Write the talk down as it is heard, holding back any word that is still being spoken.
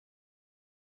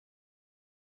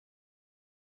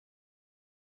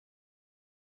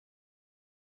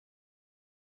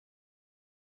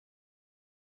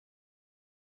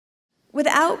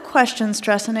Without question,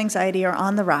 stress and anxiety are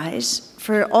on the rise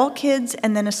for all kids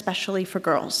and then especially for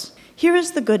girls. Here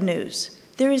is the good news.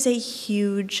 There is a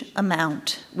huge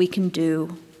amount we can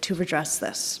do to redress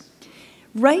this.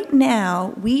 Right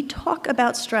now, we talk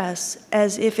about stress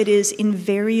as if it is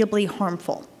invariably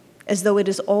harmful, as though it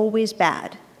is always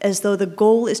bad, as though the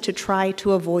goal is to try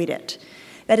to avoid it.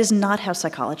 That is not how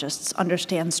psychologists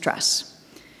understand stress.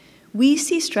 We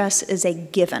see stress as a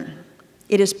given.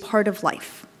 It is part of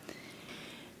life.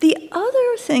 The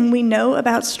other thing we know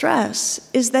about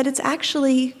stress is that it's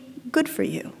actually good for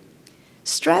you.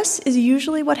 Stress is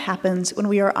usually what happens when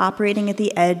we are operating at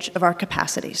the edge of our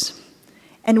capacities.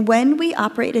 And when we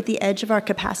operate at the edge of our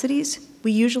capacities,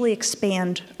 we usually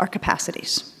expand our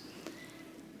capacities.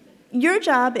 Your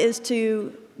job is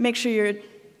to make sure your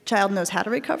child knows how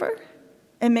to recover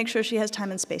and make sure she has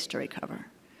time and space to recover.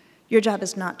 Your job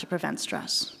is not to prevent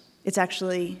stress. It's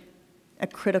actually a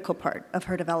critical part of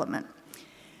her development.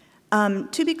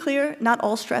 To be clear, not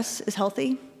all stress is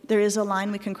healthy. There is a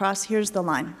line we can cross. Here's the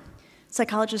line.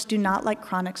 Psychologists do not like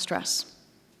chronic stress.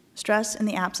 Stress in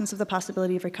the absence of the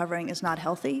possibility of recovering is not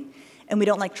healthy, and we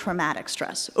don't like traumatic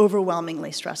stress,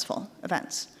 overwhelmingly stressful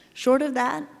events. Short of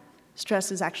that,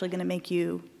 stress is actually going to make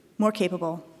you more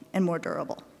capable and more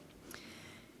durable.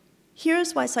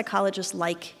 Here's why psychologists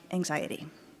like anxiety.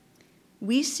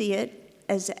 We see it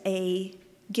as a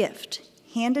gift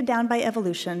handed down by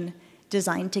evolution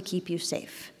designed to keep you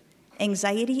safe.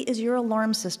 Anxiety is your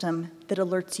alarm system that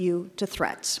alerts you to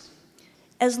threats.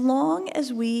 As long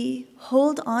as we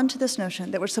hold on to this notion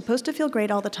that we're supposed to feel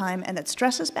great all the time and that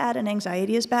stress is bad and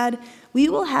anxiety is bad, we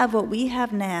will have what we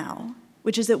have now,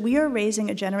 which is that we are raising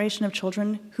a generation of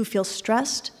children who feel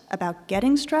stressed about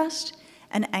getting stressed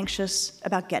and anxious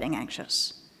about getting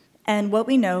anxious. And what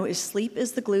we know is sleep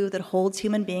is the glue that holds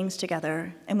human beings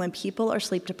together, and when people are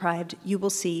sleep deprived, you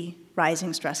will see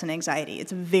rising stress and anxiety.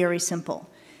 It's very simple.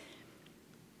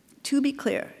 To be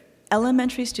clear,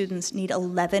 elementary students need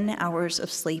 11 hours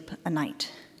of sleep a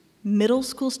night. Middle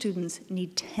school students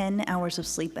need 10 hours of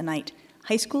sleep a night.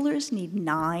 High schoolers need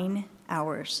 9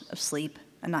 hours of sleep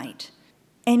a night.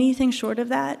 Anything short of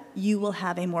that, you will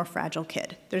have a more fragile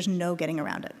kid. There's no getting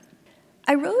around it.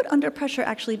 I wrote Under Pressure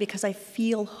actually because I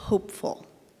feel hopeful,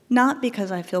 not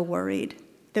because I feel worried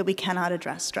that we cannot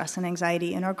address stress and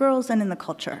anxiety in our girls and in the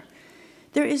culture.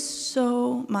 There is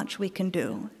so much we can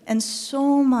do and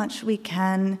so much we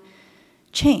can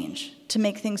change to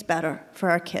make things better for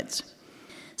our kids.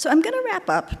 So I'm going to wrap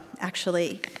up,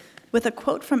 actually, with a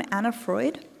quote from Anna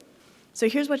Freud. So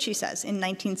here's what she says in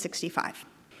 1965.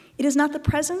 "It is not the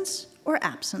presence or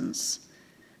absence,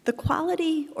 the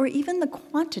quality or even the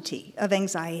quantity of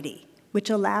anxiety which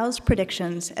allows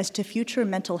predictions as to future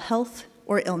mental health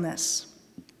or illness.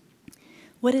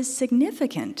 What is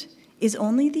significant is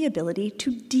only the ability to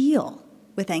deal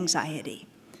with anxiety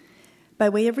by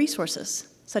way of resources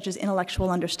such as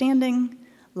intellectual understanding,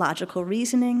 logical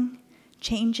reasoning,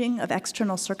 changing of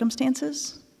external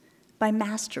circumstances, by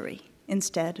mastery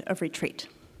instead of retreat."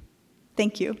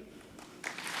 Thank you.